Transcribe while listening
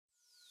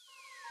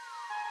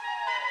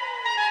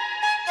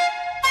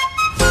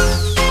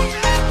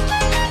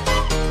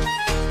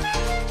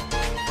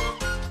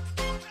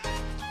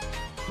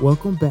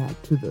Welcome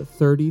back to the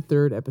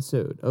 33rd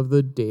episode of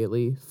the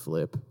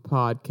DailyFlip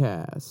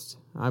podcast.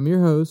 I'm your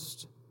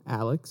host,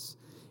 Alex.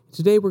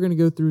 Today we're going to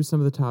go through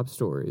some of the top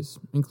stories,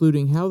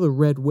 including how the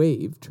red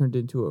wave turned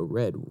into a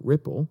red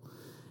ripple,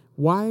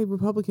 why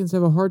Republicans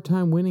have a hard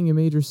time winning in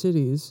major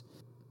cities,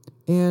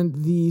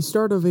 and the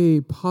start of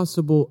a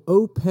possible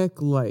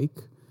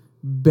OPEC-like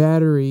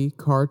battery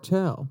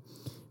cartel.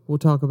 We'll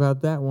talk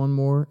about that one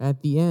more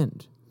at the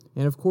end.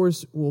 And of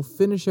course, we'll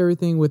finish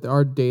everything with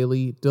our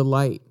daily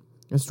delight.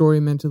 A story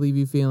meant to leave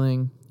you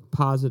feeling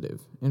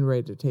positive and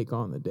ready to take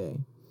on the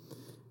day.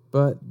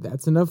 But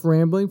that's enough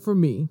rambling for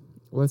me.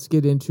 Let's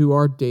get into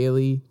our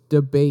daily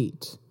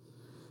debate.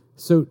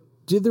 So,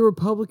 did the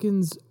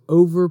Republicans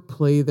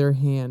overplay their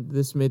hand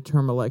this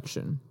midterm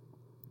election?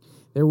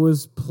 There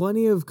was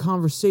plenty of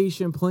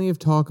conversation, plenty of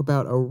talk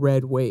about a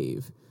red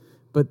wave,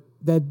 but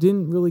that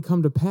didn't really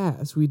come to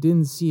pass. We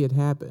didn't see it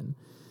happen.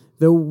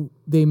 Though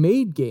they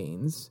made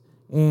gains,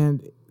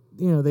 and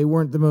they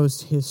weren't the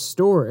most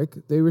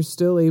historic, they were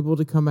still able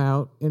to come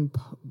out and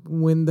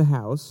win the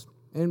House,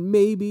 and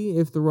maybe,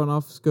 if the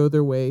runoffs go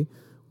their way,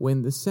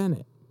 win the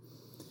Senate.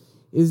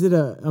 Is it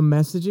a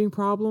messaging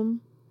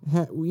problem?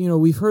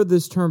 We've heard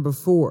this term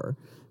before,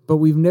 but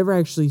we've never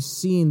actually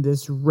seen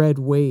this red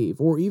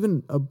wave, or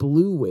even a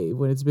blue wave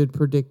when it's been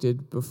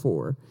predicted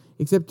before,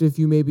 except if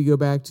you maybe go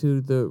back to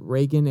the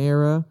Reagan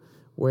era,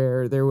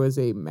 where there was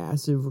a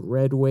massive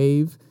red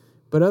wave.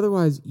 But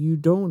otherwise, you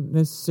don't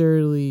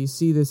necessarily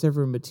see this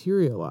ever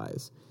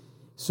materialize.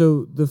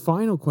 So the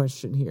final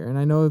question here, and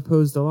I know I've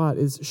posed a lot,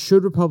 is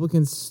should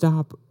Republicans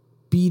stop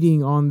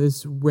beating on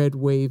this red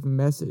wave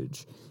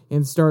message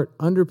and start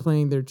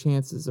underplaying their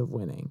chances of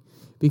winning?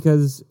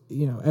 Because,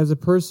 as a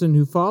person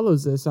who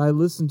follows this, I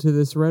listen to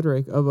this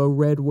rhetoric of a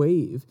red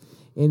wave,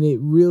 and it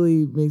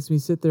really makes me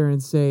sit there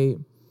and say,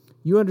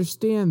 you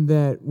understand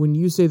that when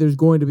you say there's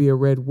going to be a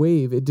red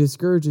wave, it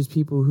discourages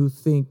people who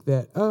think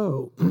that,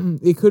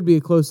 it could be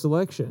a close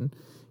election,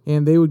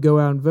 and they would go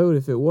out and vote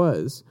if it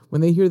was.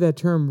 When they hear that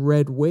term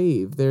red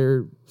wave,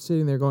 they're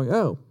sitting there going,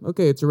 oh,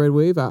 okay, it's a red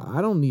wave. I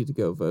don't need to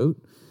go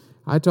vote.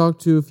 I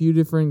talked to a few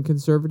different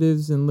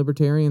conservatives and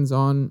libertarians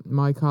on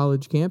my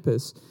college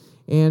campus,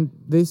 and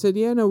they said,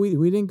 yeah, no,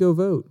 we didn't go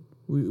vote.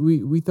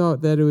 We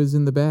thought that it was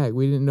in the bag.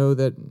 We didn't know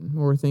that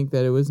or think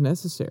that it was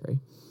necessary.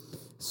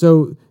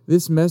 So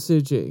this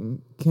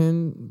messaging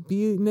can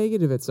be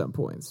negative at some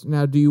points.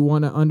 Now, do you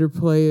want to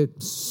underplay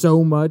it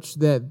so much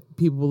that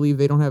people believe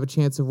they don't have a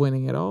chance of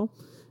winning at all?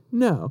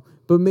 No,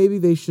 but maybe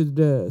they should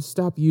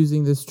stop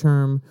using this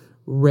term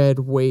red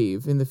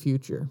wave in the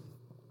future.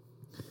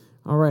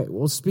 All right,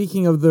 well,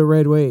 speaking of the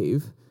red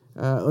wave,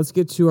 let's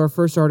get to our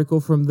first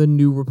article from the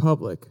New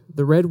Republic.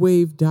 The red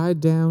wave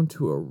died down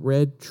to a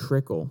red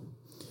trickle.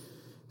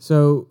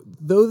 So,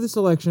 though this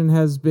election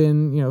has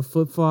been,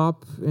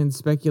 flip-flop and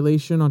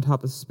speculation on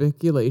top of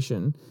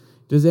speculation,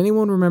 does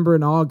anyone remember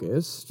in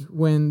August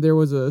when there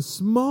was a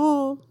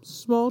small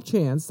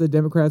chance that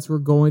Democrats were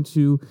going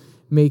to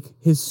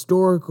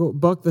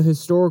buck the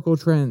historical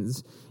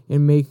trends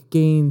and make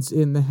gains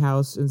in the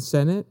House and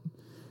Senate?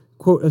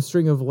 Quote, a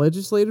string of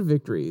legislative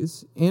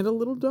victories and a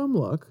little dumb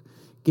luck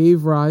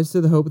gave rise to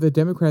the hope that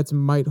Democrats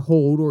might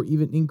hold or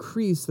even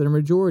increase their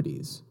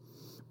majorities.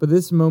 But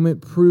this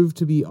moment proved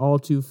to be all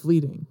too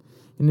fleeting.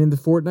 And in the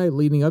fortnight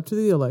leading up to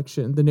the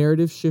election, the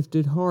narrative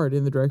shifted hard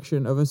in the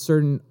direction of a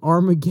certain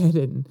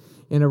Armageddon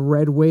and a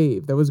red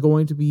wave that was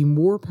going to be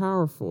more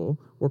powerful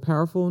or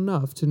powerful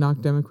enough to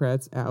knock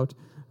Democrats out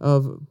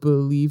of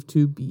believed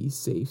to be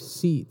safe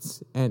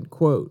seats, end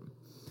quote.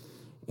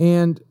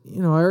 And, I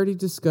already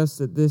discussed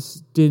that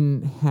this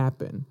didn't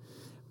happen.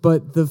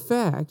 But the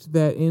fact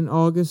that in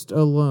August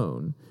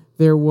alone,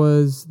 there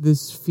was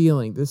this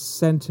feeling, this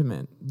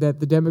sentiment that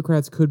the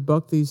Democrats could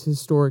buck these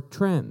historic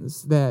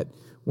trends, that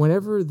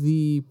whenever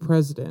the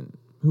president,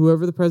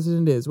 whoever the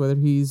president is, whether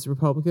he's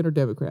Republican or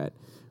Democrat,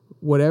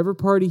 whatever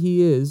party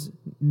he is,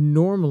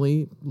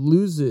 normally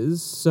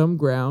loses some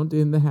ground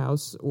in the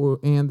House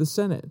and the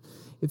Senate.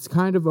 It's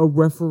kind of a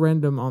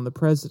referendum on the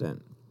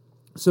president.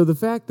 So the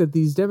fact that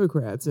these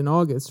Democrats in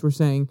August were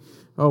saying,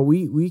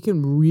 we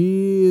can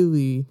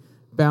really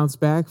bounce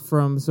back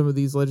from some of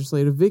these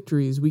legislative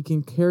victories, we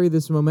can carry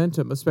this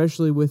momentum,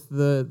 especially with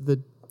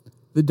the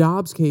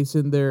Dobbs case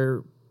in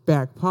their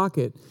back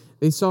pocket.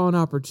 They saw an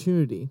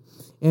opportunity.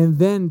 And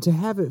then to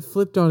have it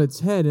flipped on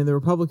its head and the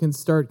Republicans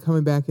start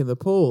coming back in the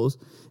polls,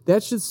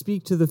 that should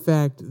speak to the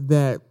fact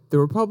that the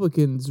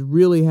Republicans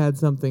really had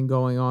something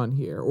going on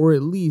here, or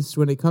at least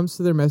when it comes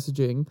to their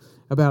messaging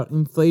about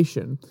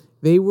inflation,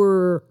 they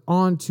were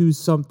on to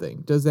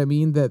something. Does that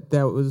mean that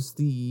was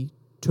the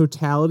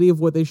totality of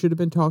what they should have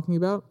been talking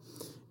about?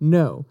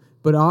 No.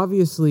 But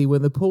obviously,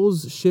 when the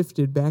polls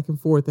shifted back and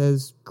forth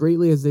as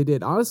greatly as they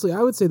did, honestly,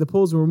 I would say the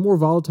polls were more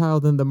volatile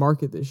than the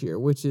market this year,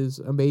 which is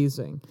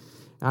amazing.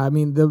 I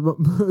mean, the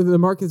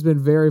market's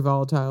been very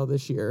volatile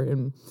this year,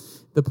 and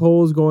the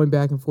polls going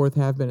back and forth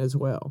have been as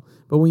well.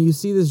 But when you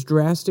see this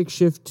drastic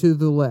shift to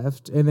the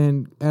left, and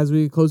then as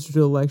we get closer to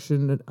the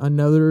election,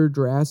 another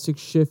drastic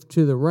shift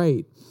to the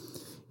right,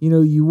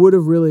 you would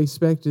have really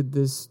expected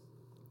this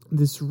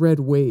this red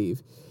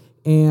wave.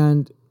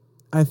 And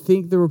I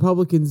think the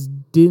Republicans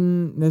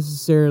didn't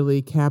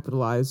necessarily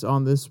capitalize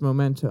on this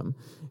momentum.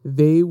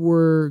 They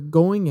were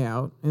going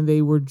out and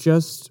they were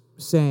just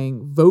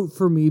saying, vote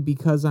for me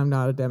because I'm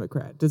not a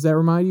Democrat. Does that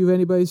remind you of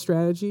anybody's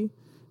strategy?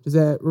 Does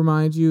that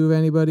remind you of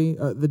anybody?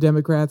 The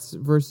Democrats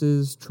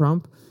versus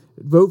Trump?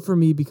 Vote for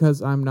me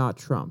because I'm not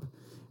Trump.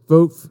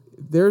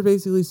 They're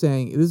basically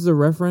saying, this is a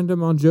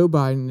referendum on Joe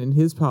Biden and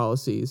his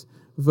policies.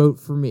 Vote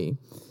for me.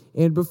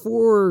 And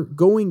before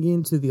going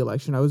into the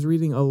election, I was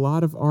reading a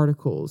lot of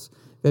articles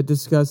that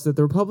discuss that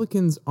the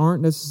Republicans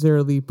aren't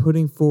necessarily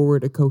putting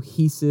forward a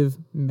cohesive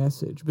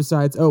message.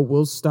 Besides,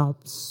 we'll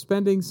stop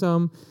spending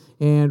some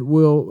and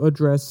we'll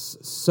address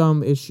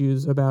some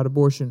issues about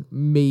abortion,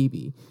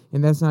 maybe.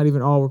 And that's not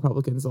even all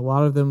Republicans. A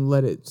lot of them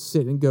let it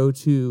sit and go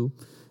to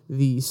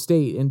the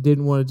state and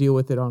didn't want to deal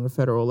with it on a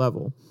federal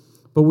level.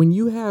 But when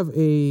you have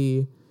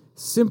a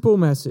simple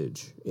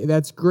message,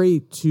 that's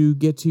great to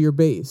get to your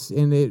base,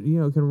 and it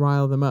can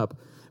rile them up.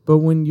 But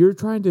when you're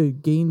trying to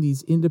gain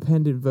these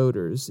independent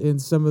voters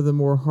and some of the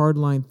more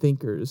hardline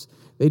thinkers,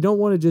 they don't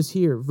want to just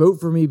hear,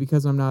 vote for me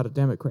because I'm not a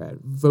Democrat.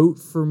 Vote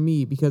for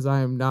me because I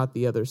am not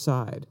the other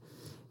side.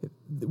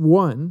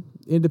 One,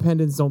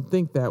 independents don't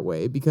think that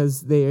way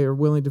because they are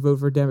willing to vote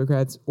for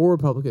Democrats or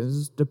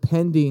Republicans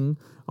depending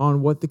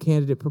on what the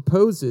candidate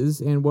proposes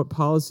and what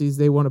policies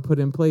they want to put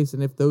in place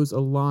and if those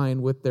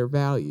align with their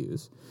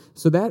values.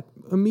 So that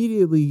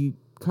immediately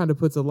kind of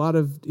puts a lot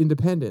of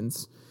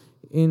independents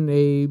in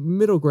a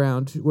middle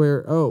ground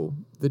where,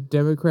 the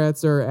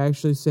Democrats are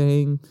actually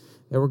saying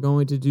that we're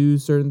going to do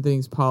certain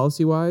things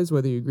policy-wise,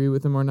 whether you agree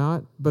with them or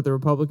not, but the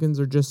Republicans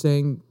are just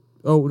saying,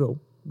 no,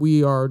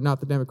 we are not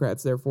the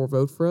Democrats, therefore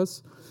vote for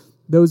us.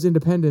 Those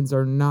independents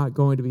are not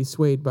going to be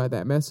swayed by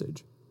that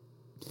message.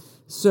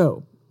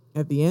 So,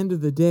 at the end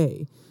of the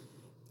day,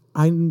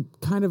 I'm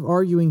kind of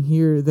arguing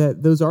here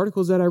that those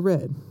articles that I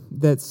read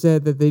that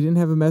said that they didn't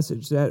have a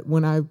message, that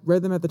when I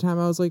read them at the time,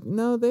 I was like,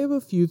 no, they have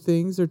a few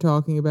things they're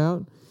talking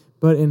about.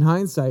 But in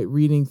hindsight,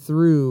 reading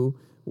through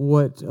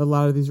what a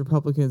lot of these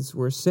Republicans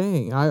were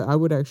saying, I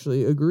would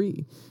actually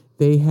agree.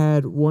 They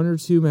had one or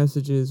two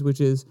messages, which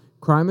is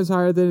crime is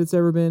higher than it's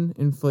ever been,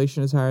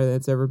 inflation is higher than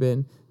it's ever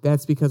been.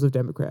 That's because of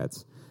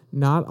Democrats.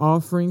 Not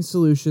offering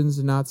solutions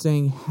and not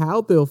saying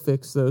how they'll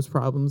fix those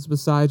problems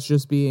besides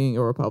just being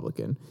a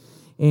Republican.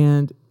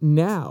 And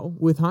now,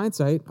 with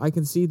hindsight, I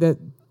can see that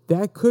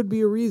could be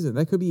a reason.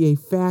 That could be a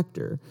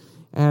factor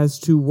as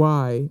to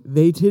why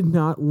they did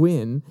not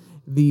win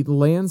the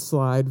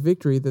landslide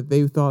victory that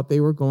they thought they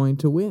were going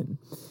to win.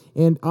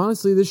 And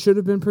honestly, this should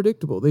have been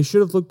predictable. They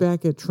should have looked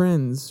back at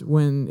trends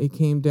when it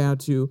came down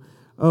to,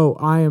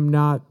 I am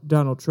not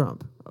Donald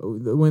Trump.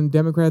 When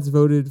Democrats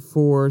voted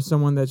for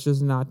someone that's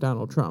just not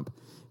Donald Trump.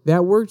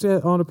 That worked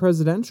on a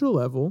presidential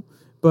level,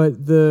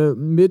 but the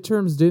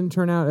midterms didn't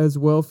turn out as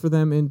well for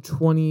them in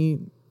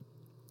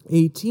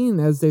 2018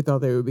 as they thought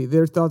they would be.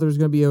 They thought there was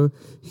going to be a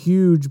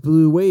huge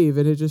blue wave,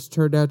 and it just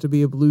turned out to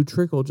be a blue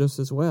trickle just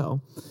as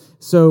well.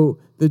 So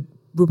the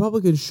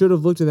Republicans should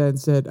have looked at that and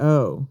said,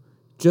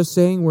 just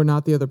saying we're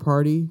not the other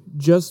party,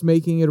 just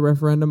making it a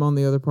referendum on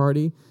the other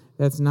party,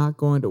 that's not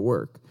going to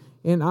work.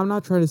 And I'm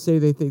not trying to say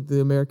they think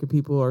the American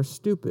people are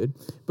stupid,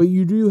 but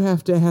you do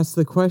have to ask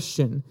the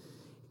question,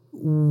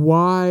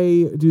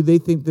 why do they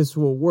think this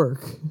will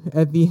work?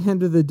 At the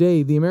end of the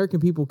day, the American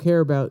people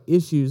care about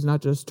issues,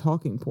 not just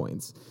talking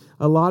points.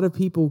 A lot of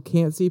people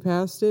can't see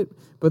past it,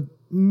 but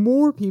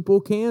more people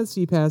can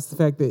see past the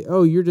fact that,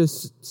 you're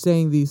just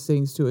saying these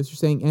things to us. You're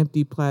saying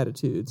empty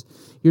platitudes.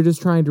 You're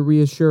just trying to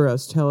reassure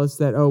us, tell us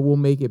that, we'll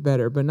make it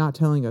better, but not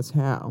telling us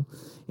how.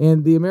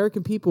 And the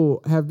American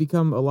people have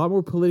become a lot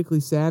more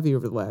politically savvy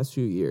over the last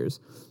few years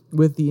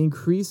with the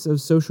increase of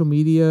social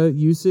media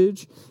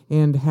usage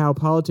and how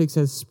politics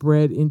has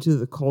spread into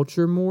the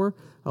culture more.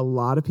 A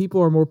lot of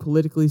people are more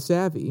politically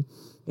savvy,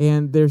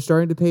 and they're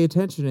starting to pay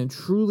attention and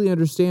truly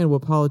understand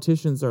what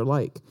politicians are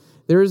like.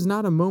 There is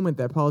not a moment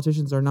that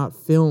politicians are not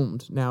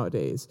filmed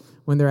nowadays.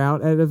 When they're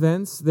out at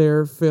events,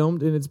 they're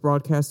filmed and it's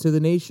broadcast to the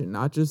nation,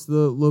 not just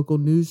the local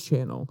news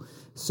channel.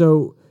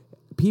 So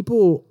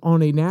people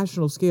on a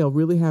national scale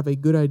really have a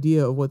good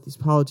idea of what these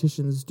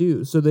politicians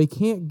do. So they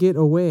can't get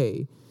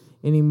away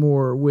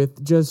anymore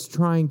with just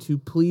trying to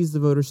please the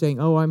voter, saying,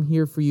 I'm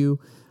here for you.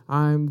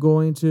 I'm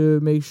going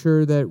to make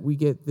sure that we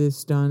get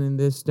this done, and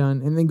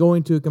then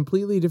going to a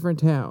completely different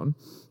town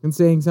and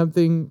saying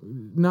something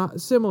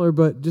not similar,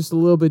 but just a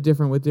little bit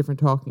different with different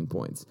talking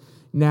points.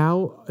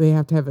 Now they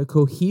have to have a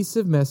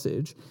cohesive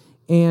message,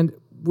 and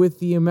with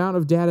the amount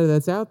of data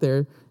that's out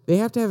there, they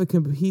have to have a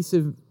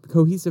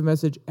cohesive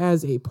message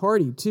as a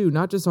party too,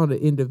 not just on an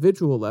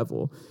individual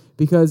level,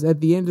 because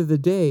at the end of the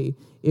day,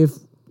 if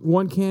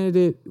one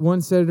candidate,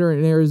 one senator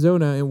in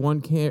Arizona and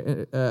one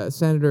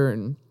senator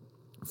in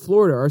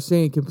Florida are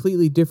saying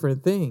completely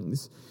different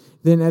things,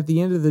 then at the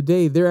end of the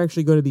day, they're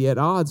actually going to be at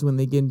odds when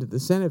they get into the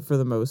Senate for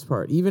the most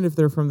part, even if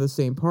they're from the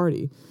same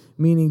party,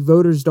 meaning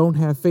voters don't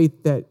have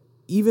faith that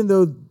even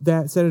though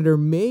that senator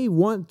may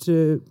want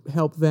to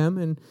help them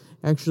and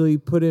actually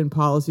put in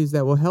policies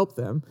that will help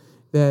them,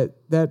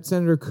 that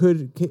senator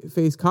could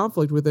face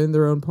conflict within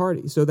their own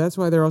party. So that's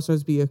why there also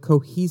has to be a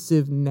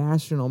cohesive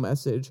national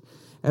message,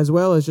 as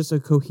well as just a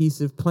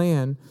cohesive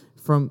plan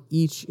from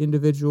each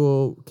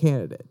individual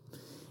candidate.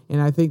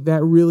 And I think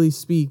that really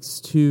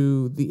speaks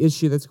to the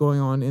issue that's going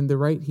on in the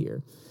right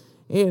here.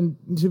 And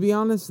to be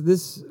honest,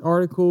 this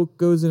article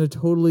goes in a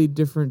totally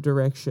different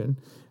direction.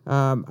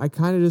 I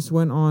kind of just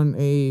went on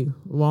a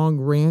long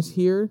rant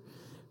here,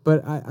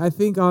 but I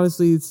think,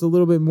 honestly, it's a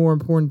little bit more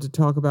important to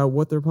talk about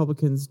what the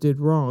Republicans did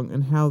wrong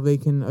and how they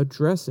can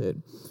address it,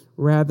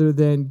 rather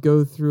than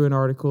go through an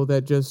article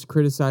that just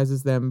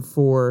criticizes them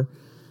for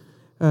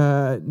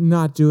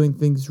not doing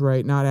things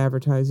right, not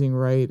advertising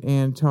right,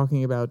 and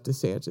talking about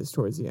DeSantis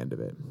towards the end of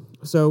it.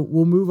 So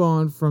we'll move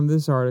on from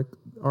this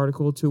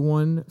article to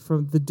one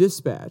from The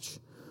Dispatch.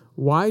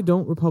 Why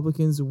don't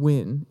Republicans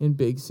win in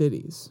big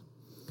cities?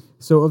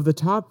 So of the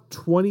top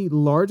 20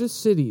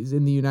 largest cities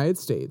in the United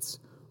States,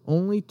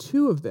 only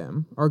 2 of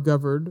them are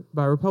governed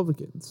by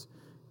Republicans.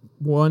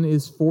 One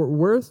is Fort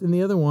Worth, and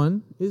the other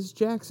one is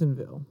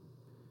Jacksonville.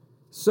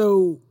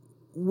 So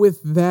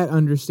with that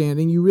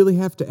understanding, you really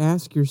have to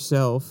ask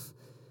yourself,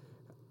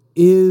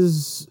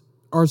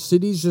 are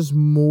cities just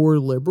more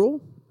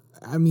liberal?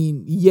 I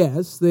mean,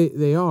 yes,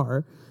 they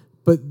are,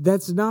 but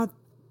that's not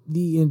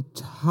the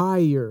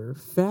entire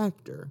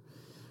factor.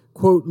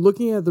 Quote,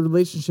 looking at the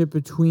relationship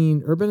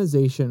between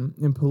urbanization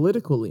and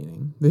political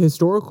leaning, the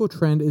historical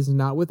trend is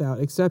not without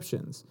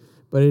exceptions,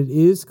 but it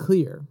is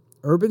clear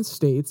urban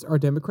states are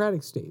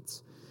Democratic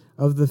states.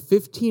 Of the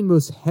 15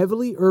 most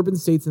heavily urban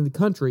states in the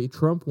country,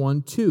 Trump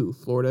won 2,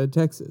 Florida and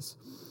Texas.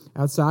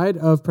 Outside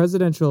of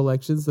presidential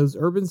elections, those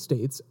urban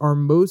states are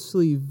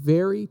mostly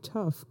very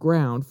tough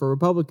ground for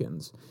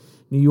Republicans.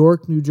 New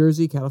York, New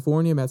Jersey,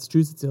 California,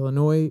 Massachusetts,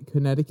 Illinois,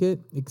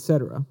 Connecticut,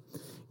 etc.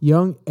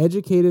 Young,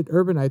 educated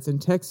urbanites in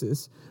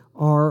Texas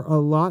are a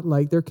lot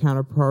like their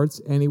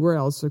counterparts anywhere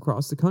else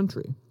across the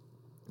country.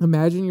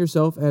 Imagine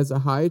yourself as a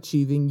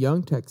high-achieving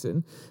young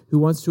Texan who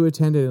wants to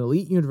attend an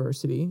elite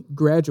university,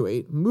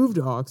 graduate, move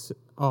to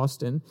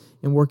Austin,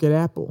 and work at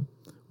Apple.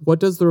 What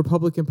does the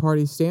Republican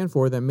Party stand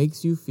for that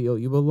makes you feel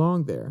you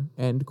belong there?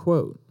 End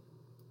quote.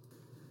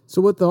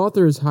 So what the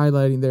author is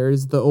highlighting there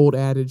is the old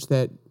adage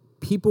that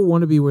people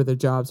want to be where their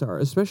jobs are,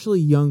 especially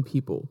young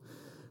people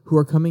who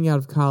are coming out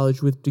of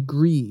college with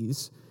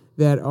degrees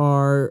that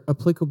are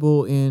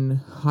applicable in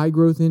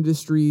high-growth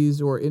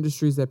industries or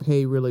industries that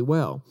pay really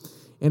well.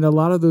 And a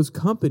lot of those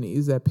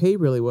companies that pay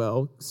really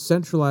well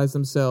centralize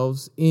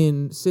themselves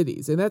in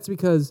cities. And that's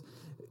because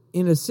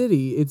in a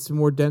city, it's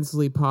more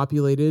densely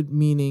populated,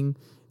 meaning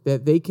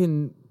that they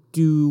can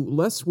do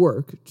less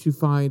work to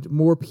find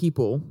more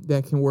people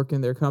that can work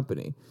in their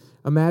company.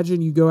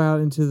 Imagine you go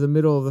out into the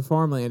middle of the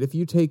farmland. If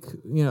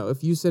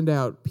you send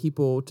out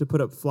people to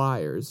put up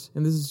flyers,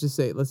 and this is just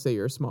let's say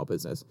you're a small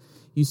business,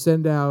 you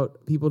send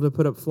out people to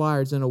put up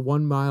flyers in a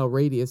 1-mile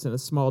radius in a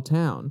small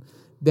town,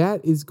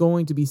 that is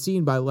going to be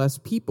seen by less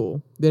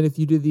people than if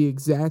you did the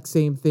exact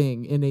same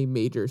thing in a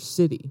major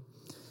city.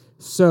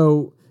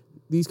 So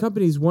these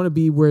companies want to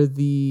be where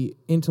the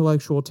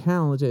intellectual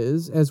talent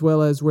is, as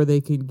well as where they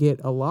can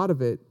get a lot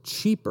of it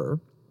cheaper.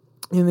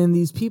 And then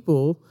these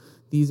people,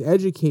 these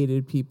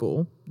educated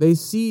people, they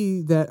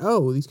see that,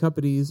 these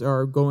companies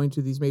are going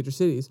to these major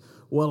cities.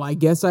 Well, I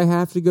guess I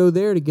have to go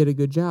there to get a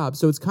good job.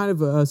 So it's kind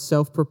of a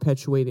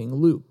self-perpetuating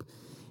loop.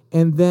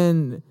 And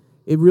then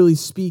it really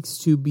speaks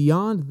to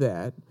beyond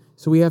that.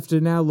 So we have to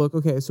now look,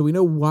 okay, so we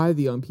know why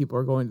the young people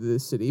are going to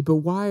this city, but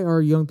why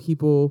are young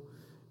people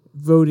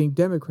voting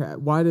Democrat?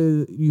 Why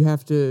do you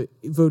have to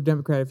vote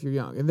Democrat if you're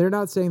young? And they're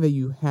not saying that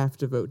you have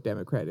to vote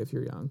Democrat if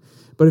you're young.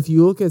 But if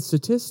you look at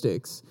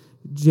statistics,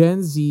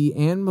 Gen Z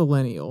and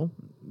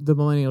the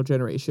millennial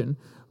generation,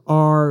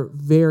 are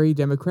very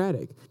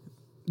Democratic.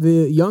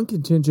 The young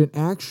contingent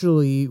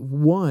actually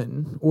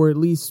won, or at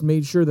least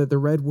made sure that the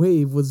red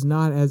wave was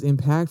not as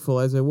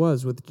impactful as it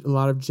was with a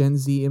lot of Gen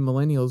Z and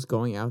millennials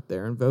going out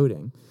there and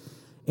voting.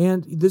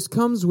 And this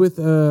comes with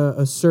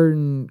a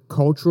certain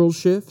cultural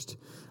shift.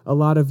 A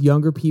lot of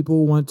younger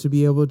people want to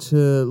be able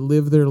to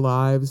live their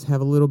lives,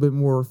 have a little bit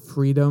more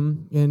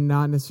freedom, and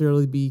not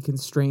necessarily be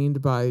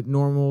constrained by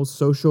normal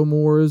social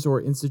mores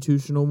or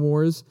institutional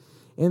mores.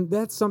 And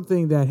that's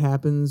something that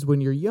happens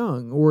when you're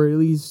young, or at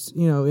least,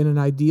 in an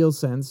ideal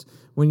sense,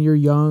 when you're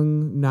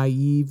young,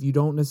 naive, you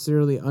don't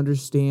necessarily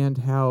understand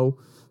how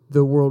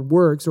the world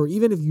works, or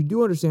even if you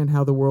do understand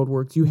how the world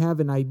works, you have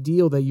an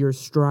ideal that you're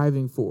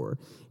striving for.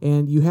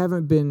 And you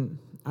haven't been,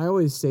 I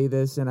always say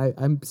this, and I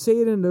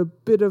say it in a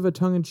bit of a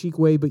tongue-in-cheek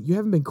way, but you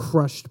haven't been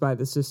crushed by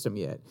the system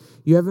yet.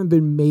 You haven't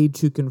been made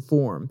to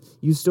conform.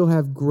 You still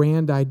have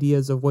grand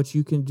ideas of what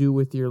you can do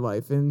with your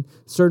life, and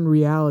certain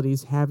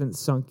realities haven't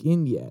sunk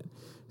in yet.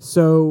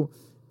 So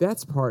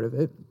that's part of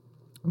it.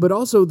 But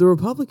also the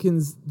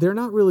Republicans, they're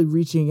not really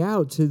reaching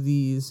out to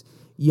these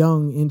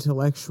young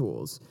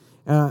intellectuals.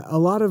 A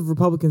lot of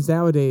Republicans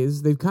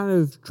nowadays, they've kind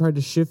of tried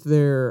to shift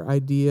their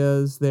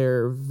ideas,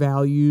 their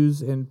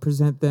values, and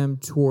present them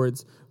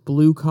towards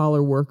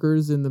blue-collar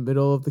workers in the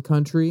middle of the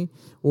country,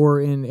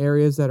 or in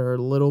areas that are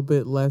a little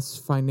bit less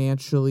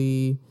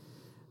financially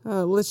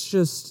let's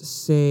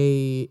just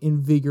say,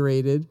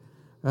 invigorated.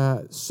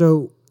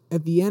 So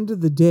at the end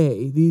of the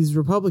day, these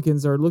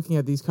Republicans are looking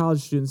at these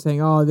college students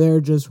saying, oh, they're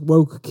just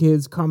woke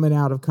kids coming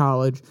out of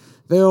college.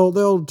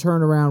 They'll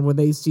turn around when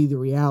they see the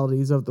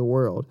realities of the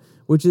world,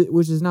 which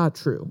is not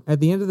true. At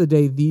the end of the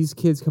day, these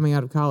kids coming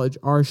out of college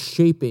are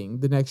shaping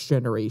the next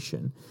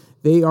generation.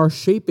 They are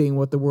shaping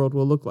what the world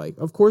will look like.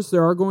 Of course,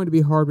 there are going to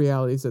be hard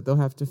realities that they'll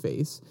have to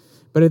face.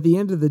 But at the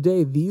end of the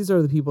day, these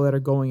are the people that are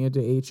going into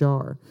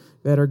HR,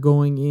 that are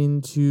going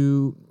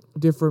into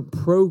different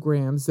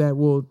programs that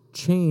will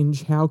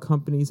change how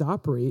companies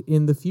operate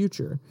in the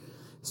future.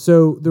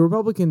 So the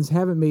Republicans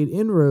haven't made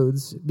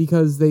inroads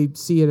because they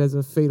see it as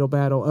a fatal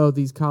battle. Oh,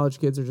 these college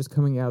kids are just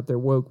coming out, they're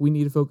woke. We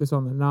need to focus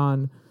on the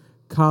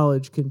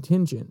non-college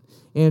contingent.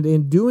 And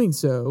in doing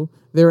so,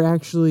 they're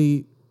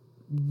actually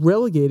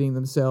relegating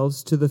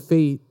themselves to the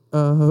fate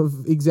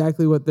of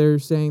exactly what they're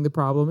saying the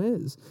problem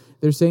is.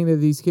 They're saying that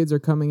these kids are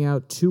coming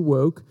out too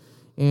woke,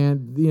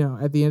 and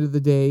at the end of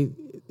the day,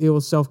 it will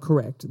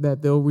self-correct,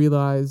 that they'll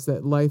realize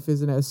that life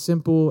isn't as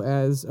simple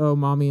as, oh,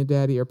 mommy and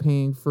daddy are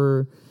paying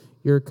for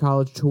your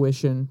college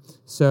tuition,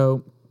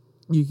 so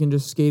you can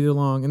just skate it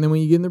along. And then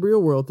when you get in the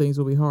real world, things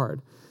will be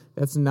hard.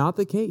 That's not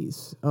the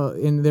case.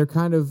 And they're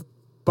kind of,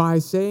 by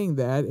saying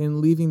that and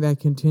leaving that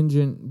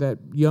contingent, that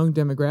young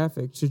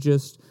demographic to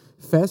just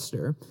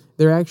fester,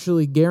 they're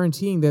actually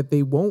guaranteeing that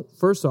they won't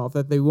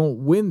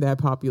win that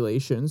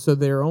population, so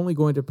they're only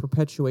going to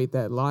perpetuate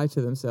that lie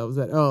to themselves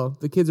that, oh,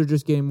 the kids are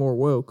just getting more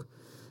woke.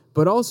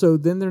 But also,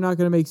 then they're not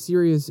going to make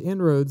serious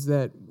inroads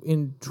that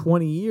in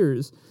 20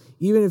 years,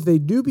 even if they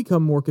do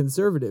become more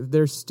conservative,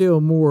 they're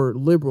still more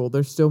liberal,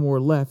 they're still more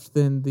left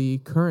than the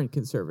current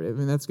conservative,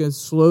 and that's going to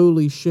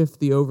slowly shift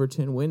the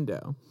Overton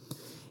window.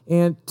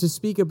 And to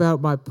speak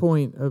about my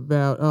point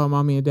about, oh,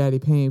 mommy and daddy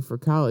paying for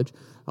college,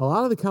 a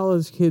lot of the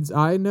college kids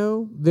I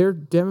know, they're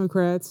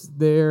Democrats,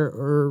 they're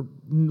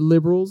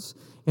liberals,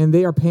 and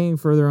they are paying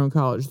for their own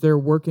college. They're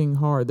working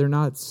hard. They're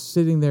not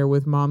sitting there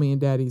with mommy and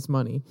daddy's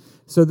money.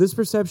 So this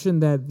perception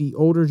that the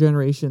older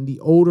generation, the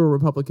older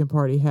Republican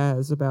Party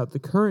has about the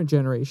current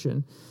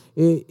generation,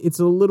 it's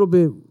a little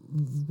bit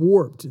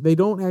warped. They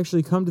don't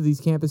actually come to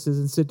these campuses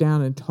and sit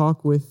down and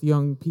talk with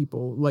young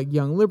people, like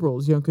young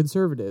liberals, young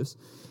conservatives.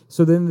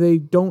 So then they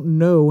don't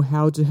know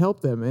how to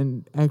help them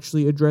and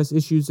actually address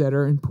issues that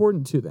are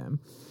important to them.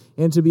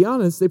 And to be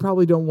honest, they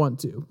probably don't want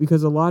to,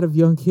 because a lot of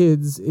young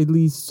kids, at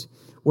least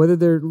whether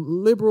they're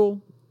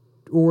liberal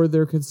or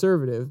they're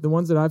conservative, the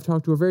ones that I've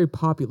talked to are very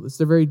populist.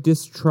 They're very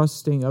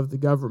distrusting of the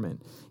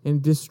government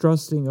and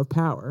distrusting of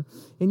power.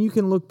 And you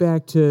can look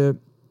back to,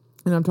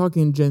 and I'm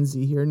talking Gen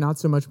Z here, not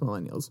so much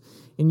millennials,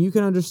 and you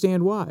can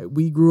understand why.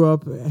 We grew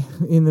up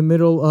in the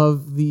middle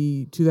of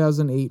the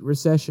 2008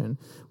 recession,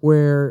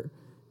 where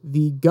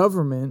the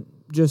government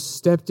just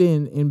stepped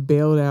in and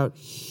bailed out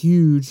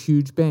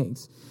huge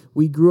banks.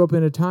 We grew up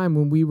in a time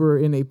when we were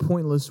in a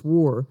pointless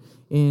war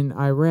in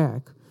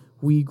Iraq.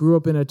 We grew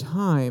up in a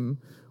time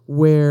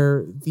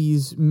where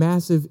these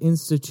massive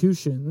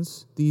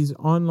institutions, these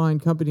online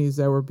companies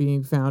that were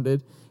being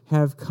founded,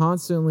 have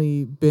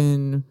constantly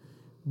been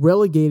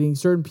relegating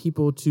certain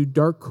people to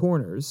dark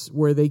corners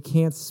where they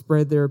can't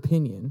spread their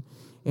opinion.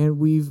 And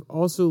we've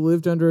also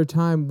lived under a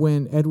time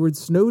when Edward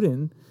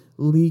Snowden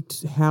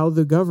leaked how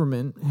the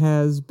government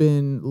has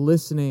been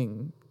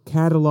listening,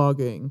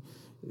 cataloging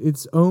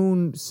its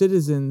own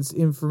citizens'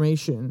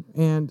 information.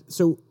 And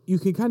so you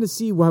can kind of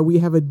see why we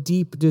have a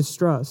deep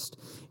distrust.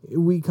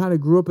 We kind of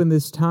grew up in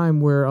this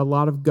time where a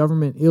lot of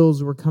government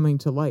ills were coming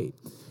to light.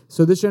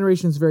 So this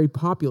generation is very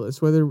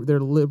populist, whether they're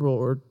liberal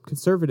or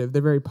conservative,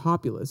 they're very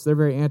populist, they're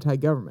very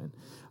anti-government.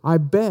 I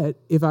bet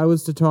if I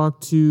was to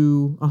talk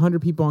to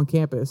 100 people on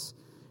campus,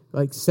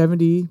 like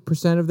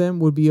 70% of them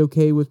would be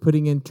okay with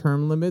putting in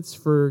term limits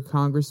for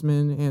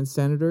congressmen and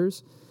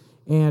senators.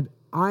 And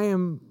I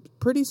am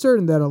pretty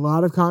certain that a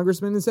lot of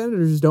congressmen and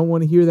senators don't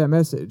want to hear that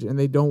message, and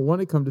they don't want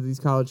to come to these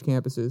college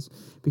campuses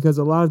because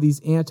a lot of these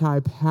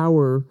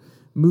anti-power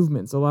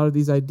movements, a lot of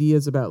these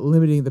ideas about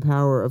limiting the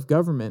power of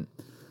government,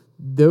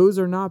 those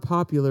are not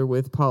popular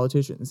with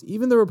politicians,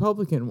 even the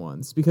Republican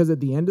ones, because at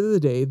the end of the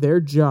day, their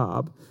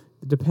job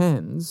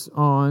depends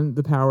on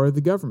the power of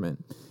the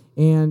government.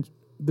 And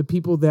the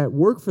people that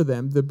work for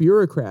them, the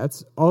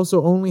bureaucrats,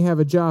 also only have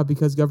a job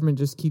because government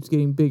just keeps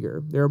getting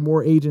bigger. There are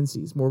more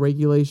agencies, more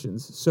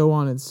regulations, so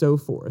on and so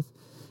forth.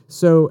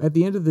 So at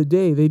the end of the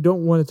day, they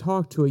don't want to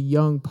talk to a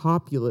young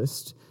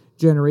populist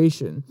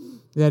generation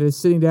that is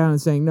sitting down and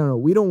saying, no,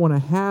 we don't want to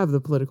have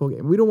the political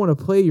game. We don't want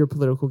to play your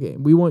political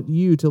game. We want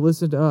you to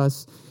listen to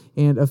us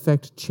and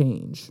affect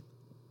change.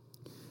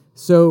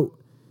 So,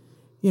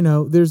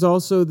 there's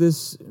also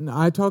this,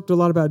 I talked a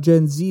lot about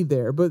Gen Z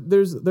there, but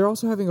they're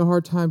also having a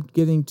hard time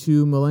getting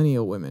to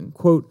millennial women.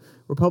 Quote,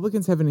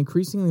 Republicans have an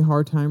increasingly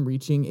hard time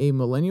reaching a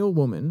millennial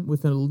woman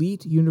with an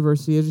elite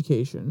university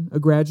education, a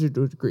graduate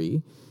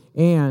degree,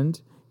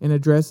 and an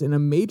address in a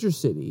major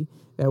city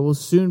that will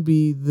soon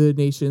be the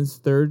nation's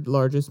third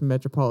largest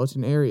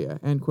metropolitan area,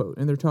 end quote.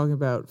 And they're talking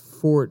about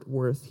Fort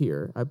Worth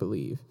here, I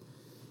believe.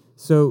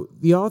 So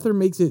the author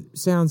makes it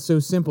sound so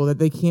simple that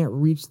they can't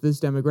reach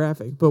this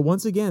demographic. But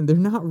once again, they're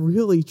not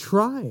really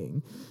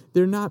trying.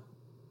 They're not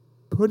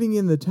putting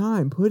in the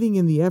time, putting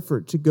in the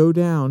effort to go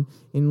down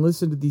and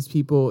listen to these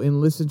people and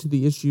listen to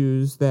the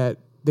issues that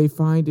they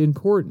find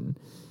important.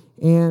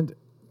 And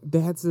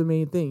that's the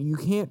main thing. You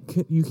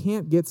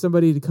can't get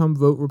somebody to come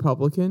vote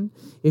Republican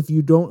if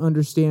you don't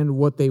understand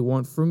what they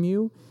want from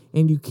you,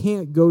 and you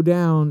can't go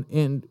down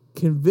and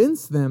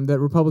convince them that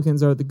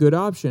Republicans are the good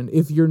option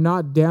if you're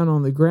not down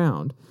on the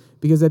ground.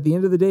 Because at the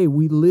end of the day,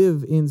 we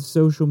live in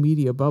social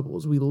media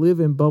bubbles. We live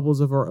in bubbles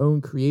of our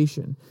own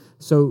creation.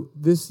 So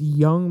this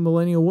young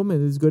millennial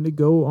woman is going to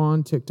go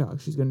on TikTok.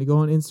 She's going to go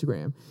on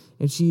Instagram,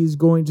 and she's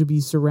going to be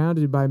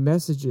surrounded by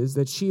messages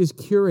that she has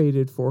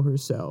curated for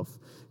herself.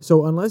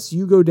 So unless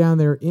you go down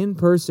there in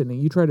person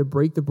and you try to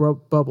break the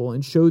bubble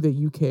and show that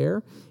you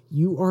care,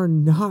 you are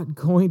not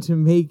going to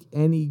make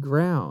any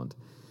ground.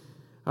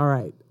 All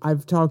right,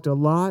 I've talked a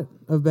lot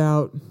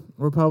about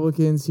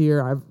Republicans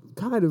here. I've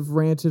kind of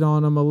ranted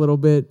on them a little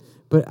bit,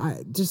 but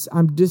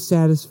I'm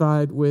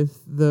dissatisfied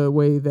with the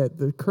way that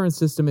the current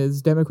system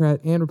is. Democrat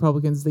and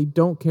Republicans, they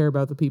don't care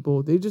about the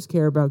people. They just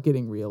care about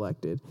getting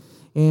reelected.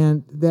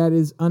 And that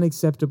is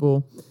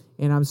unacceptable.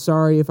 And I'm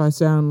sorry if I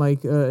sound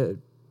like a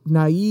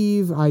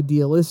naive,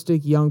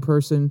 idealistic young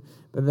person,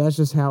 but that's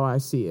just how I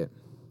see it.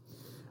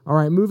 All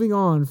right, moving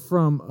on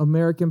from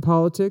American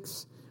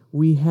politics,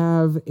 we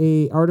have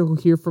an article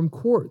here from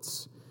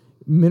Quartz.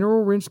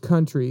 Mineral-rich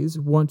countries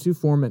want to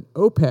form an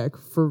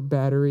OPEC for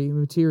battery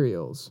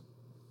minerals.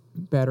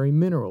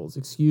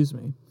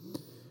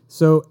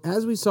 So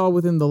as we saw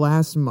within the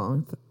last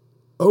month,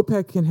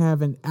 OPEC can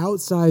have an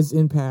outsized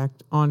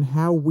impact on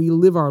how we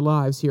live our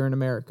lives here in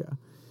America.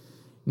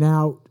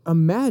 Now,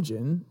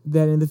 imagine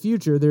that in the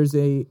future there's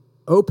a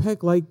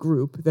OPEC-like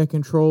group that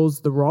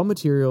controls the raw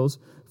materials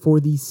for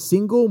the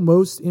single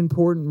most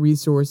important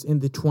resource in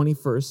the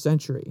 21st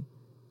century,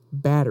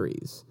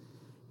 batteries.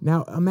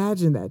 Now,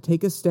 imagine that.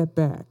 Take a step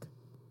back.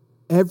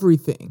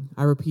 Everything,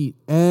 I repeat,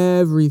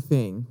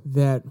 everything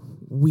that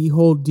we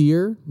hold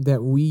dear,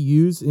 that we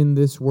use in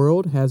this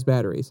world has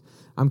batteries.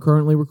 I'm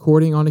currently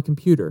recording on a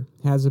computer,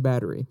 has a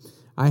battery.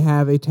 I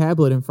have a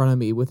tablet in front of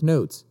me with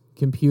notes,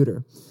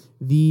 computer.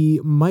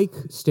 The mic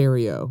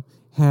stereo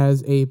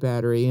has a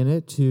battery in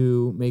it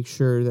to make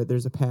sure that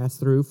there's a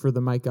pass-through for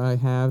the mic I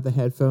have, the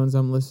headphones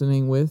I'm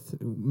listening with,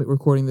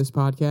 recording this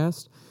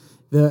podcast.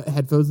 The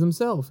headphones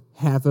themselves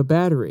have a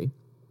battery.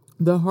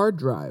 The hard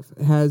drive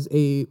has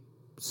a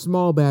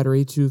small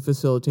battery to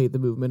facilitate the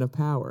movement of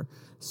power.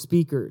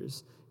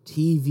 Speakers,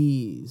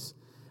 TVs,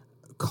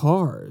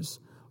 cars,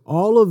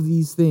 all of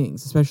these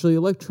things, especially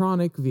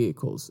electronic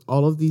vehicles,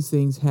 all of these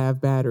things have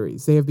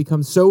batteries. They have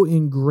become so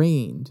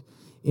ingrained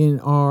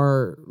in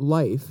our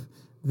life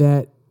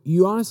that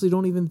you honestly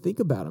don't even think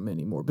about them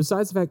anymore.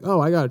 Besides the fact,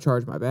 I got to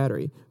charge my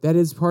battery. That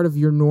is part of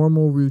your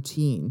normal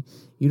routine.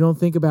 You don't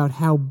think about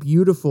how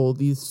beautiful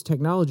this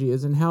technology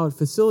is and how it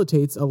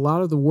facilitates a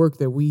lot of the work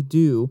that we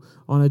do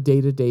on a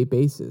day-to-day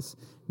basis.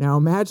 Now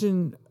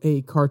imagine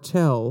a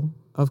cartel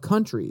of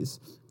countries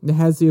that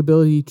has the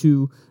ability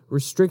to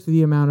restrict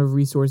the amount of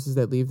resources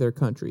that leave their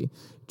country,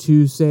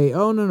 to say,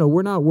 no,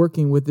 we're not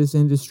working with this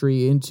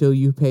industry until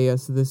you pay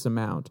us this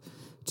amount,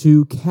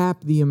 to cap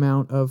the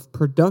amount of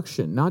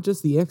production, not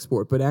just the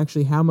export, but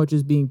actually how much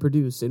is being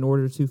produced in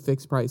order to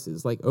fix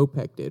prices like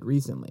OPEC did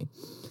recently.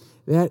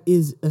 That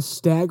is a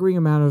staggering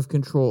amount of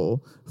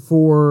control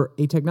for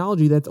a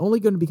technology that's only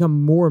going to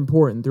become more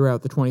important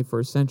throughout the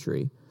 21st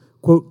century.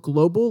 Quote,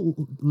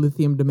 global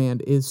lithium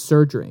demand is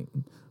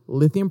surging.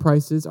 Lithium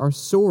prices are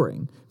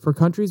soaring for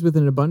countries with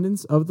an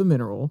abundance of the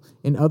mineral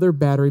and other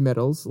battery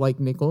metals like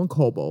nickel and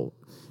cobalt.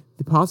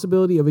 The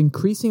possibility of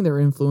increasing their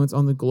influence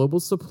on the global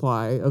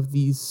supply of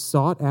these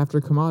sought-after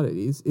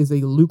commodities is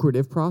a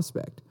lucrative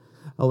prospect.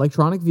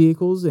 Electronic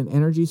vehicles and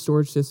energy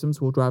storage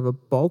systems will drive a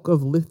bulk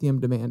of lithium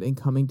demand in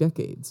coming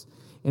decades.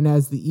 And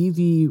as the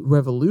EV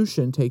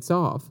revolution takes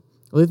off,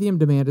 lithium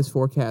demand is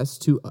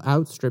forecast to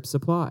outstrip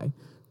supply.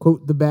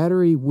 Quote, the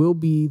battery will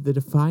be the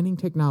defining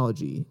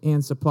technology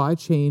and supply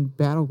chain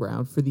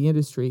battleground for the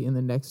industry in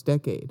the next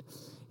decade,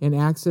 and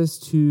access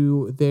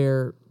to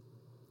their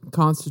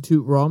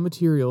constitute raw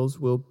materials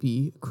will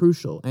be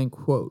crucial, end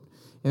quote.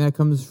 And that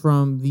comes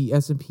from the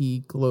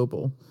S&P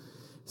Global.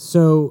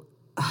 So,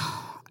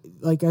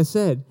 like I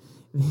said,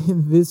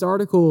 this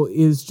article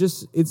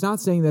is it's not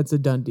saying that's a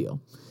done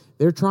deal.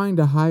 They're trying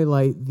to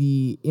highlight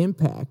the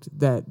impact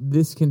that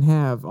this can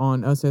have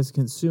on us as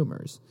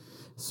consumers.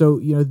 So,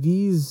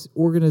 these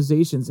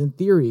organizations, in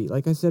theory,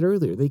 like I said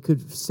earlier, they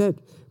could set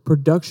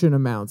production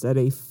amounts at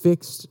a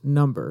fixed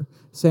number,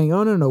 saying,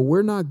 no,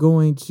 we're not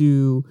going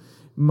to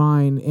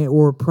mine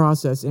or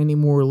process any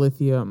more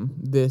lithium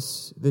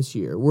this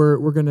year.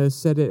 We're going to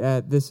set it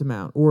at this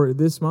amount. Or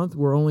this month,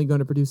 we're only going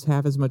to produce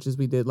half as much as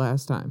we did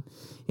last time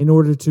in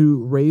order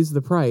to raise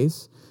the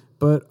price.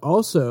 But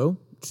also,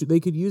 they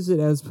could use it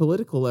as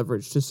political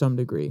leverage to some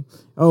degree.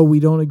 We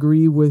don't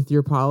agree with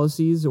your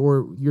policies,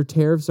 or your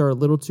tariffs are a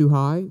little too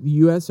high. The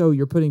U.S.,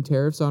 you're putting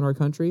tariffs on our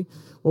country.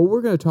 Well,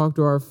 we're going to talk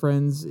to our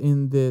friends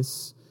in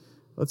this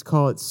let's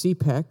call it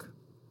CPEC.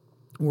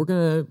 We're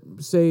going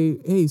to say,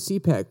 hey,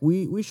 CPEC,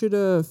 we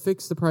should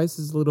fix the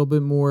prices a little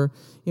bit more.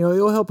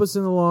 It'll help us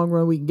in the long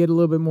run. We can get a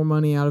little bit more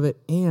money out of it.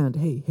 And,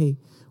 hey,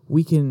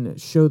 we can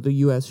show the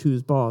U.S.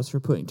 who's boss for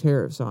putting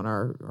tariffs on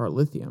our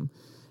lithium.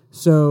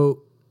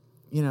 So,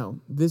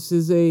 this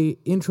is a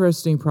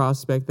interesting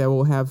prospect that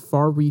will have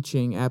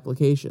far-reaching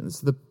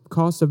applications. The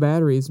cost of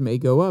batteries may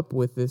go up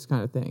with this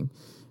kind of thing,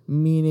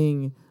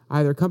 meaning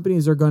either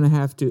companies are going to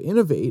have to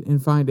innovate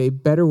and find a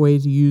better way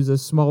to use a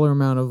smaller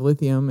amount of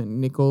lithium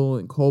and nickel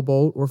and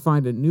cobalt, or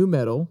find a new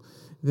metal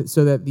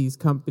so that these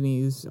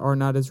companies are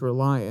not as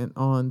reliant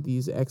on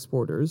these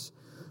exporters,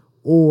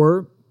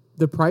 or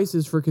the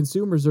prices for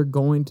consumers are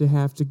going to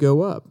have to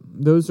go up.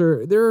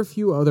 There are a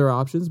few other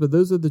options, but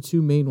those are the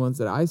two main ones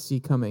that I see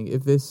coming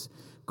if this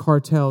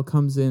cartel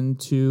comes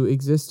into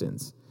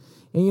existence.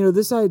 And,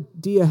 this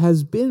idea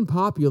has been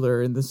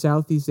popular in the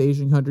Southeast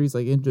Asian countries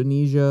like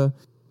Indonesia,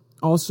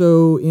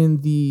 also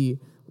in the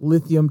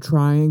lithium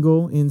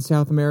triangle in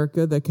South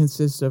America that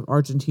consists of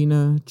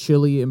Argentina,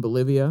 Chile, and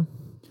Bolivia.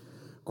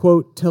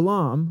 Quote,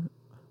 Telam,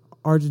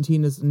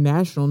 Argentina's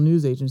national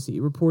news agency,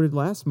 reported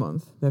last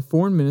month that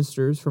foreign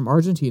ministers from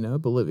Argentina,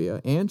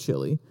 Bolivia, and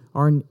Chile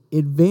are in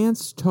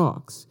advanced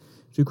talks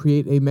to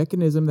create a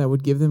mechanism that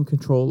would give them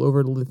control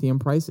over the lithium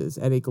prices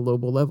at a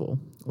global level.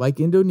 Like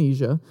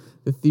Indonesia,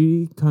 the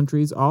three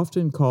countries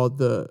often called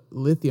the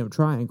lithium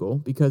triangle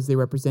because they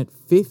represent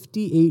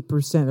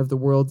 58% of the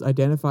world's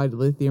identified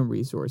lithium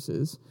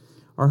resources,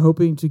 are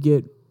hoping to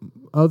get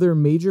other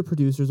major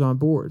producers on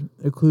board,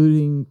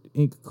 according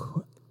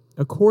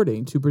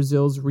to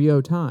Brazil's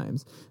Rio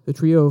Times. The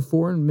trio of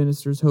foreign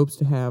ministers hopes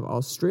to have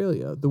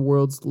Australia, the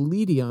world's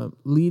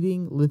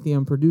leading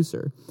lithium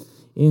producer,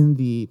 in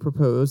the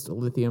proposed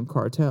lithium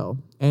cartel,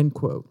 end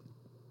quote.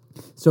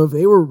 So if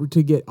they were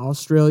to get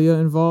Australia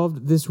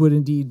involved, this would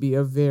indeed be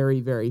a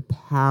very, very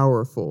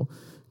powerful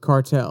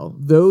cartel.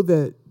 Though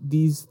that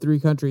these three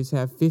countries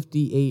have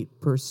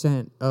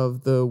 58%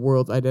 of the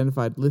world's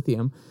identified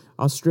lithium,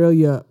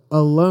 Australia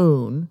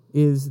alone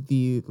is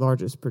the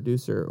largest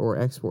producer or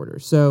exporter.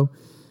 So,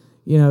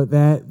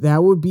 that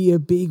would be a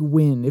big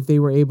win if they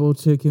were able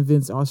to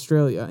convince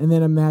Australia. And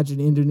then imagine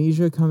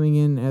Indonesia coming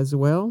in as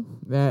well.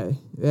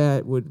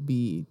 That would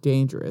be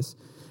dangerous.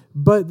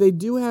 But they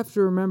do have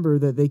to remember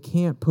that they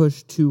can't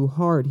push too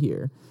hard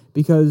here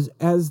because,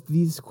 as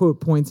this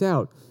quote points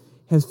out,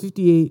 has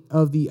 58%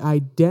 of the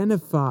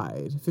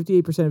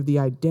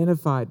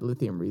identified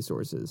lithium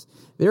resources.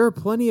 There are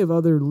plenty of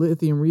other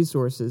lithium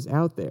resources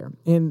out there,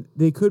 and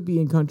they could be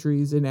in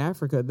countries in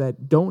Africa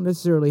that don't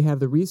necessarily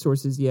have the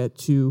resources yet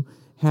to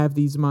have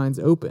these mines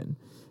open.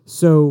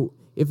 So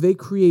if they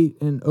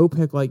create an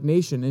OPEC-like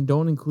nation and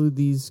don't include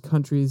these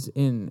countries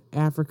in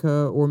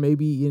Africa or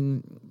maybe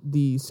in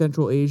the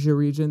Central Asia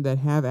region that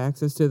have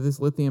access to this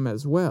lithium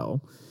as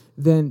well,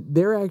 then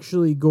they're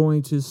actually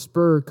going to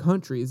spur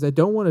countries that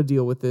don't want to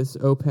deal with this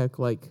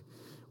OPEC-like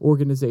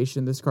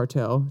organization, this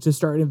cartel, to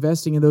start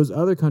investing in those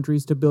other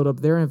countries to build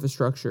up their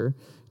infrastructure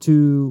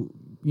to,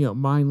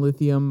 mine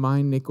lithium,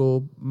 mine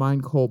nickel,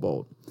 mine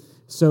cobalt.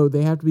 So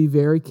they have to be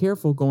very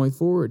careful going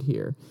forward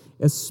here,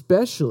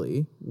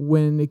 especially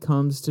when it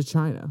comes to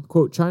China.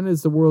 Quote, China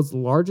is the world's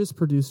largest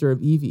producer of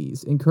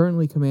EVs and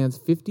currently commands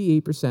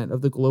 58%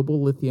 of the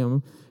global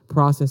lithium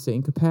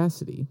processing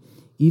capacity,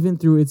 even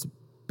through its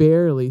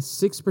barely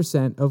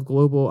 6% of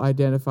global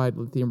identified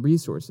lithium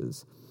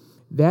resources.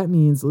 That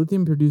means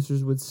lithium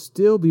producers would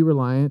still be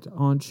reliant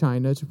on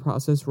China to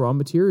process raw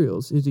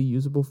materials into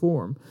usable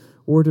form,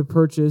 or to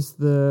purchase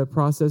the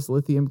processed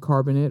lithium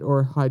carbonate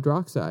or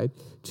hydroxide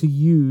to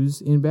use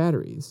in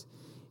batteries.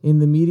 In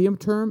the medium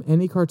term,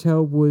 any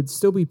cartel would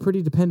still be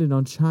pretty dependent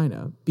on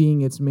China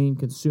being its main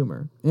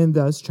consumer, and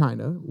thus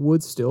China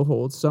would still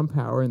hold some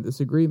power in this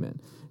agreement,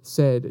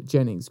 said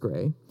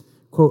Jennings-Gray.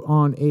 Quote,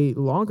 on a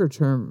longer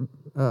time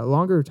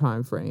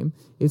frame,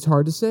 it's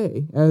hard to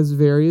say, as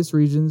various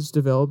regions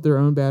develop their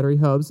own battery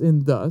hubs,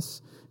 and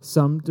thus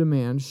some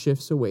demand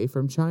shifts away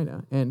from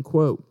China, end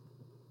quote.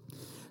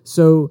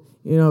 So,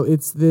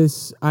 it's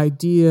this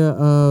idea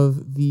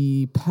of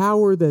the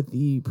power that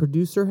the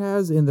producer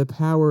has and the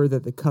power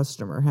that the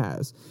customer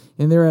has,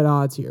 and they're at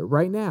odds here.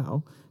 Right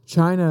now,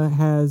 China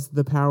has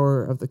the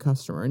power of the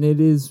customer, and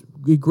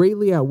it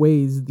greatly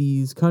outweighs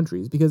these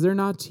countries because they're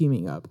not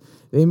teaming up.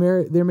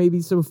 There may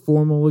be some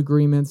formal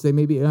agreements. They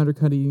may be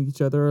undercutting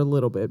each other a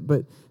little bit,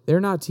 but they're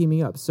not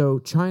teaming up. So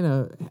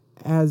China,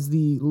 as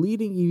the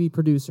leading EV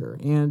producer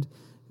and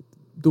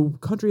the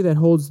country that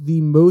holds the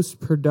most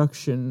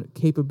production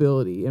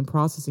capability and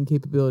processing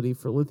capability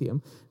for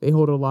lithium, they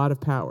hold a lot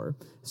of power.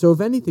 So if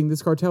anything,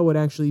 this cartel would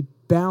actually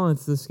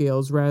balance the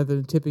scales rather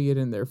than tipping it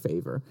in their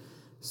favor.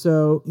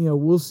 So,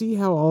 we'll see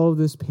how all of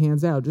this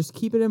pans out. Just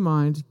keep it in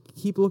mind,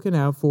 keep looking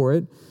out for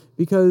it,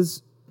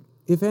 because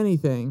if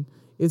anything,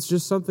 it's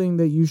just something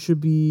that you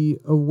should be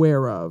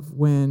aware of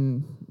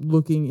when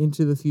looking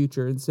into the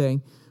future and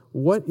saying,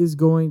 what is it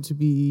going to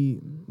be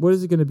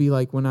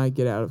like when I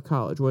get out of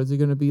college? What is it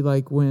going to be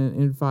like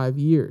in 5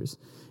 years?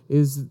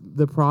 Is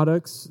the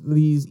products,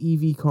 these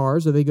EV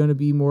cars, are they going to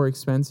be more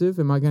expensive?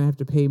 Am I going to have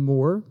to pay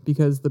more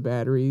because the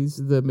batteries,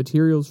 the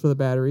materials for the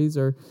batteries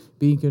are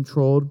being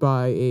controlled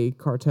by a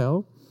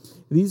cartel?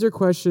 These are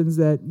questions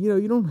that,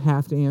 you don't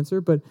have to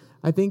answer, but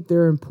I think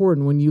they're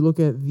important when you look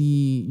at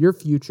your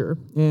future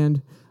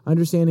and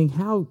understanding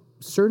how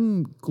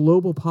certain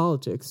global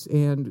politics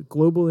and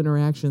global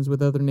interactions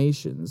with other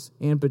nations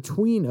and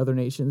between other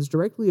nations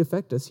directly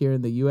affect us here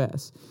in the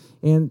U.S.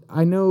 And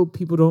I know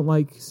people don't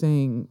like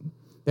saying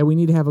that we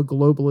need to have a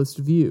globalist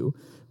view,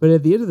 but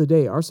at the end of the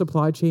day, our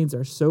supply chains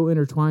are so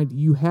intertwined,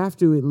 you have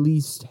to at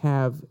least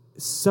have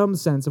some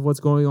sense of what's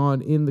going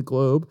on in the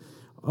globe,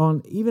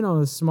 even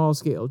on a small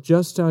scale,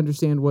 just to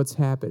understand what's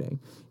happening.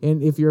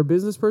 And if you're a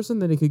business person,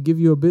 then it could give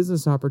you a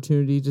business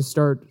opportunity to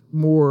start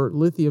more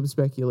lithium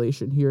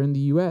speculation here in the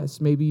U.S.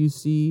 Maybe you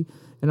see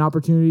an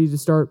opportunity to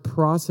start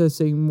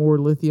processing more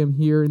lithium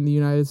here in the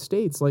United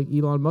States, like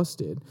Elon Musk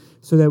did,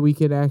 so that we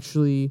can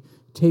actually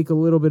take a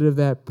little bit of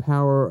that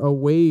power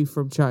away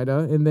from China,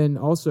 and then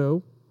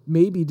also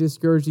maybe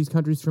discourage these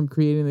countries from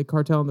creating the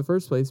cartel in the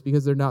first place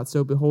because they're not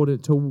so beholden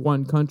to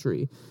one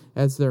country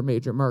as their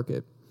major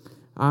market.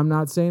 I'm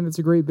not saying it's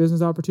a great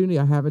business opportunity.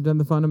 I haven't done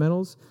the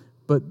fundamentals,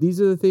 but these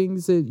are the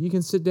things that you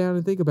can sit down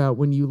and think about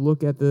when you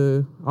look at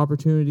the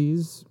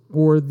opportunities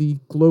or the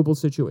global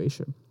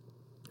situation.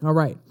 All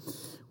right.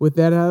 With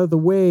that out of the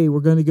way, we're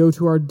going to go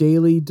to our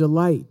daily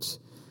delight.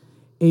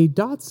 A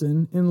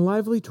Dachshund and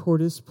lively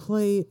tortoise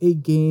play a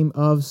game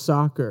of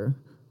soccer.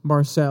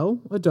 Marcel,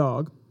 a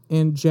dog,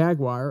 and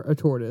Jaguar, a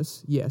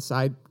tortoise. Yes,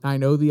 I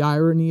know the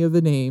irony of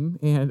the name,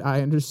 and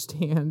I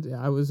understand.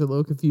 I was a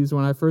little confused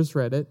when I first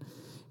read it.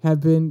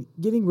 Have been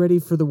getting ready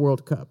for the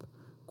World Cup.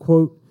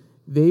 Quote,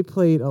 they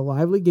played a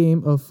lively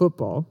game of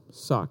football,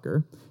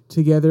 soccer,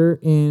 together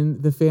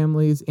in the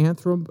family's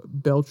Antrim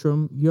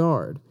Beltram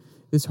yard.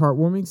 This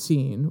heartwarming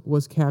scene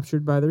was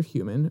captured by their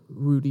human,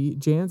 Rudy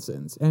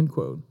Janssens, end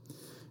quote.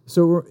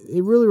 So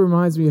it really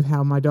reminds me of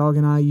how my dog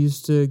and I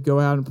used to go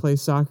out and play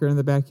soccer in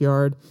the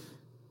backyard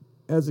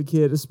as a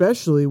kid,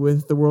 especially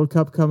with the World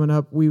Cup coming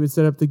up. We would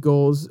set up the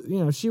goals.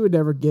 She would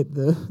never get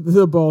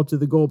the ball to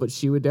the goal, but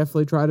she would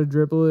definitely try to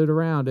dribble it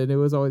around, and it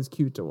was always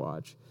cute to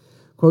watch.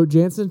 Quote,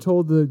 Janssen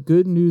told the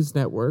Good News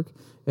Network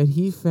that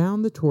he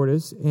found the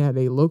tortoise at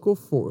a local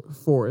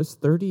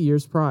forest 30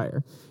 years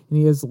prior, and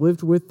he has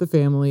lived with the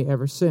family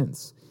ever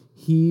since.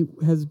 He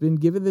has been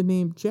given the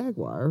name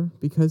Jaguar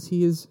because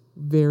he is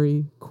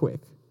very quick.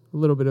 A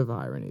little bit of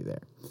irony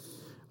there.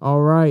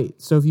 All right,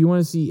 so if you want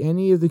to see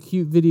any of the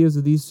cute videos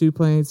of these two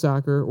playing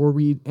soccer or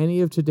read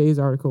any of today's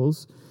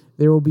articles,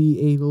 there will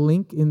be a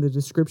link in the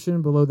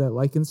description below that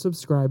like and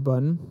subscribe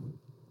button.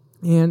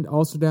 And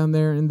also down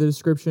there in the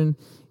description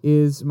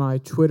is my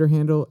Twitter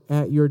handle,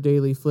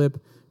 @YourDailyFlip.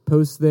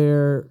 Post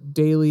there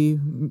daily.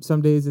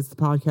 Some days it's the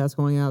podcast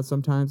going out.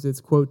 Sometimes it's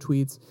quote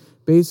tweets.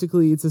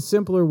 Basically, it's a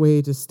simpler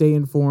way to stay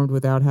informed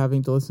without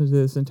having to listen to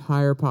this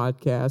entire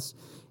podcast.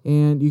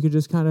 And you can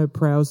just kind of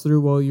browse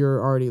through while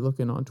you're already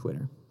looking on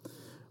Twitter.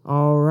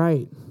 All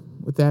right.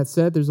 With that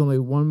said, there's only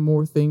one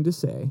more thing to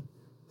say.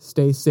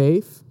 Stay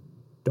safe.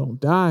 Don't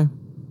die.